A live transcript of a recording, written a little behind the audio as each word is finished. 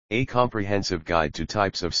A comprehensive guide to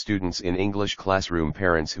types of students in English classroom.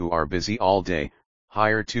 Parents who are busy all day,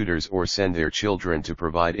 hire tutors or send their children to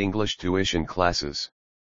provide English tuition classes.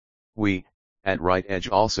 We, at Right Edge,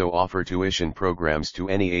 also offer tuition programs to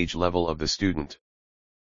any age level of the student.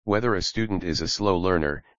 Whether a student is a slow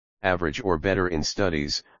learner, average or better in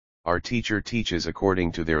studies, our teacher teaches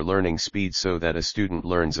according to their learning speed so that a student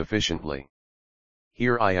learns efficiently.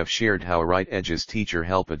 Here I have shared how Right Edge's teacher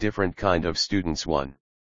help a different kind of students. 1.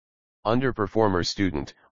 Underperformer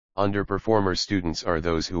student. Underperformer students are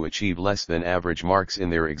those who achieve less than average marks in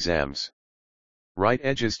their exams. Right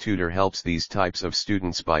Edge's tutor helps these types of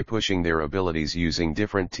students by pushing their abilities using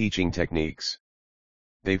different teaching techniques.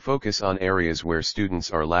 They focus on areas where students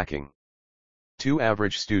are lacking. 2.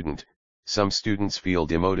 Average student. Some students feel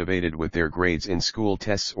demotivated with their grades in school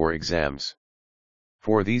tests or exams.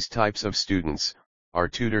 For these types of students, our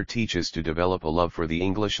tutor teaches to develop a love for the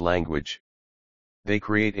English language. They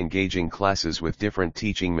create engaging classes with different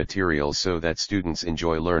teaching materials so that students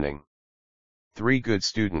enjoy learning. 3. Good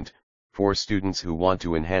student. For students who want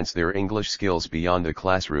to enhance their English skills beyond the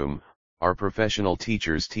classroom, our professional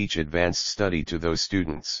teachers teach advanced study to those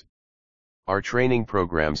students. Our training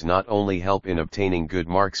programs not only help in obtaining good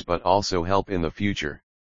marks but also help in the future.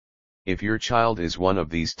 If your child is one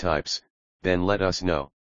of these types, then let us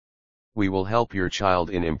know. We will help your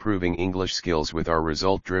child in improving English skills with our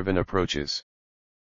result-driven approaches.